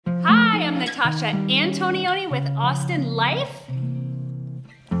Natasha Antonioni with Austin Life.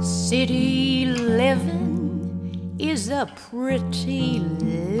 City living is a pretty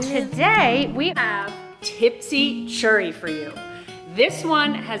living. Today we have Tipsychurri for you. This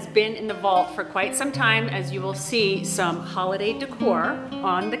one has been in the vault for quite some time, as you will see some holiday decor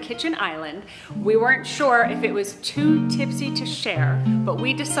on the kitchen island. We weren't sure if it was too tipsy to share, but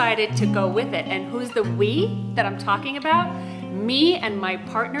we decided to go with it. And who's the we that I'm talking about? Me and my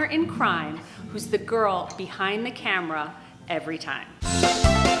partner in crime, who's the girl behind the camera every time.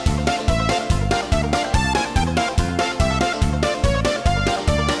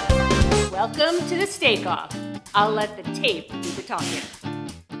 Welcome to the Steak Off. I'll let the tape do the talking.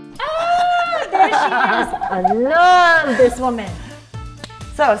 Ah, there she is. I love this woman.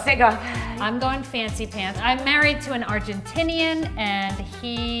 So, Steak Off. I'm going fancy pants. I'm married to an Argentinian and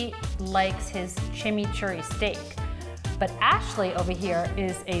he likes his chimichurri steak. But Ashley over here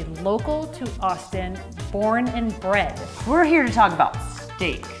is a local to Austin, born and bred. We're here to talk about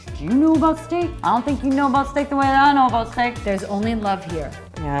steak. Do you know about steak? I don't think you know about steak the way that I know about steak. There's only love here.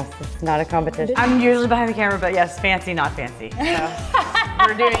 Yes, it's not a competition. I'm usually behind the camera, but yes, fancy, not fancy. So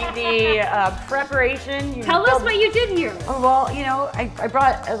we're doing the preparation. Tell us what you did here. Oh, well, you know, I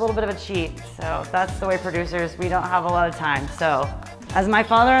brought a little bit of a cheat. So that's the way producers, we don't have a lot of time. So as my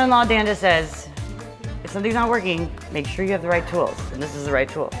father-in-law Danda says, if something's not working, make sure you have the right tools. And this is the right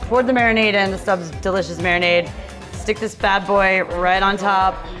tool. Pour the marinade in, the Stubbs delicious marinade. Stick this bad boy right on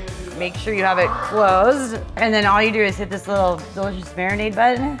top. Make sure you have it closed. And then all you do is hit this little delicious marinade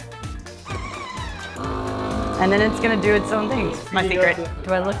button. And then it's gonna do its own thing. It's my secret.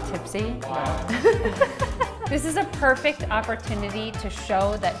 Do I look tipsy? This is a perfect opportunity to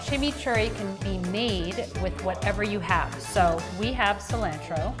show that chimichurri can be made with whatever you have. So we have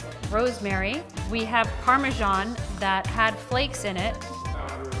cilantro, rosemary, we have Parmesan that had flakes in it.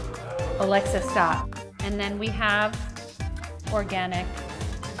 Alexa, stop. And then we have organic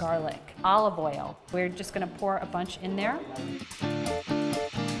garlic, olive oil. We're just gonna pour a bunch in there.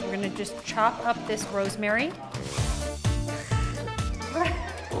 We're gonna just chop up this rosemary.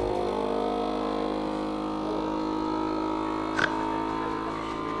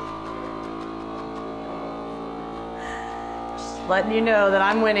 Just letting you know that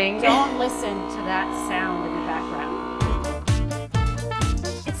I'm winning. Don't listen to that sound in the background.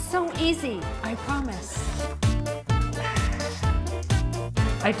 It's so easy, I promise.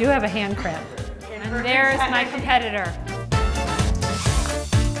 I do have a hand cramp. And there's my competitor.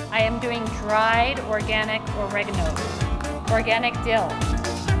 I am doing dried organic oregano, organic dill,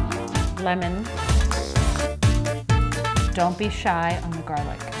 lemon. Don't be shy on the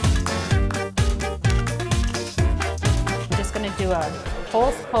garlic. I'm just gonna do a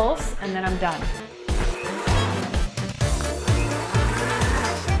pulse, and then I'm done.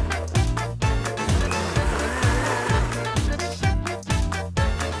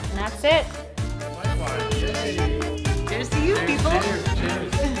 That's it. Cheers to you, people.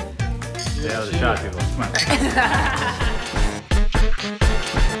 Cheers. Yeah, the shot, people. Come on.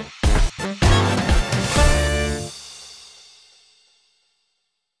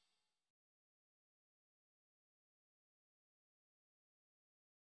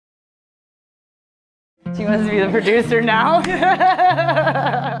 She wants to be the producer now.